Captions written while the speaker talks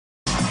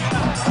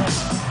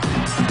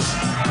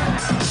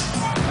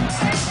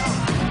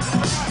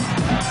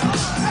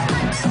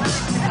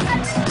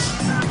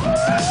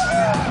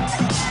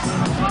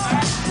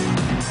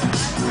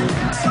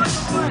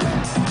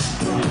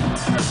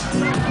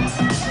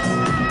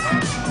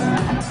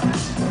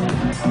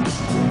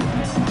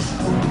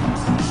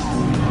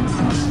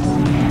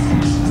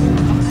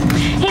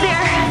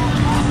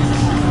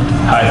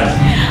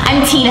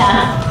Tina.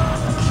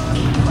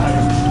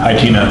 Hi,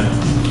 Tina.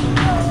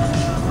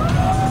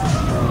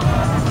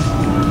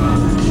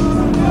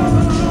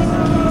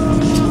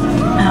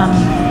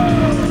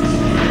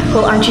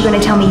 Well, aren't you going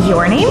to tell me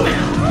your name?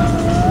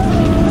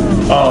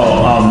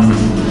 Oh,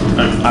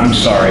 I'm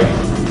sorry.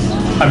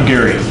 I'm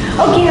Gary.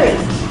 Oh, Gary.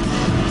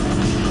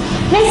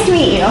 Nice to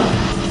meet you.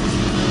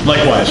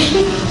 Likewise.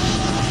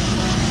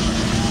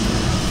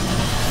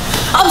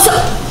 I'm so...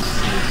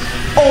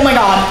 Oh my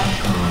god.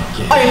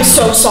 I am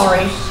so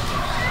sorry.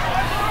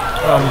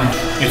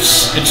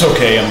 It's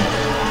okay. I'm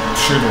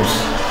sure there's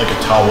like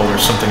a towel or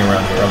something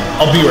around here.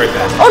 I'll be right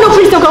back. Oh no,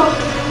 please don't go.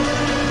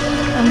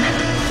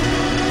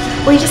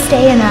 Will you just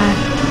stay and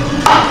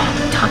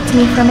talk to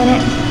me for a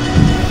minute?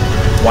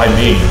 Why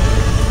me?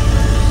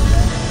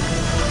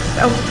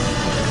 Oh,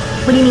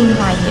 what do you mean,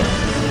 why you?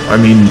 I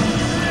mean,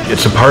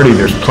 it's a party.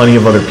 There's plenty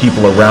of other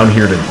people around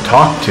here to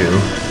talk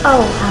to.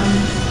 Oh,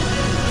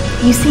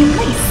 you seem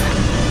nice.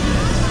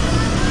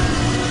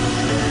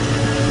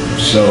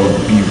 So,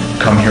 you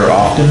come here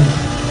often?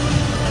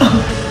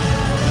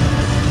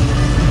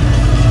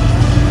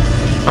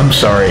 I'm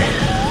sorry.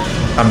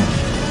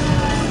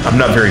 I'm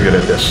not very good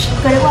at this.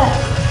 Good at what?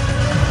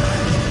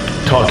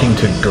 Talking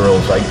to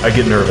girls, I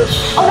get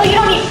nervous. Oh, no, you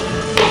don't need...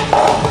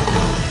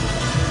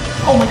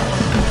 Oh my god.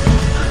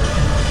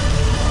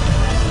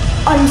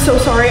 I'm so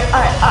sorry.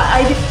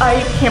 I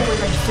can't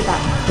believe I just did that.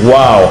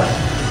 Wow.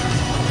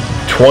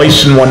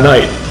 Twice in one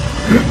night.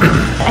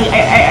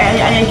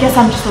 I guess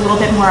I'm just a little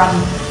bit more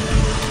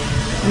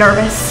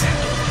nervous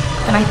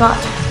than I thought.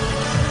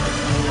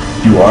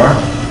 You are?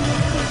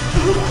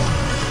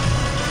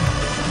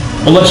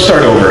 Well, let's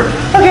start over.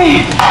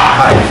 Okay.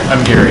 Hi,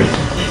 I'm Gary.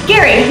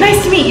 Gary,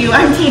 nice to meet you.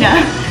 I'm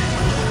Tina.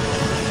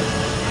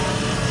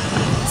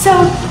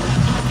 So,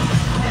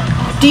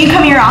 do you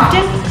come here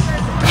often?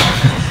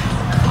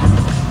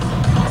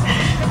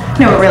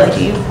 No, really,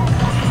 do you?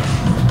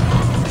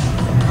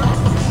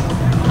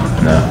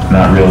 No,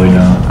 not really,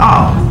 no.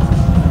 Oh.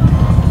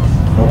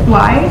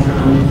 Why?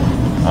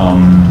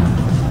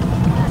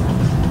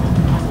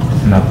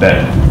 Not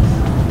that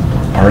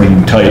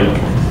partying type,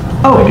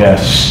 Oh. I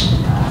guess.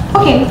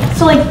 Okay,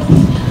 so like,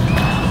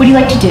 what do you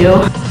like to do?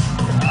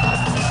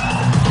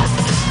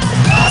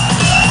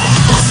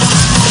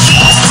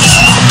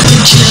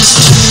 Just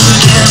to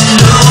get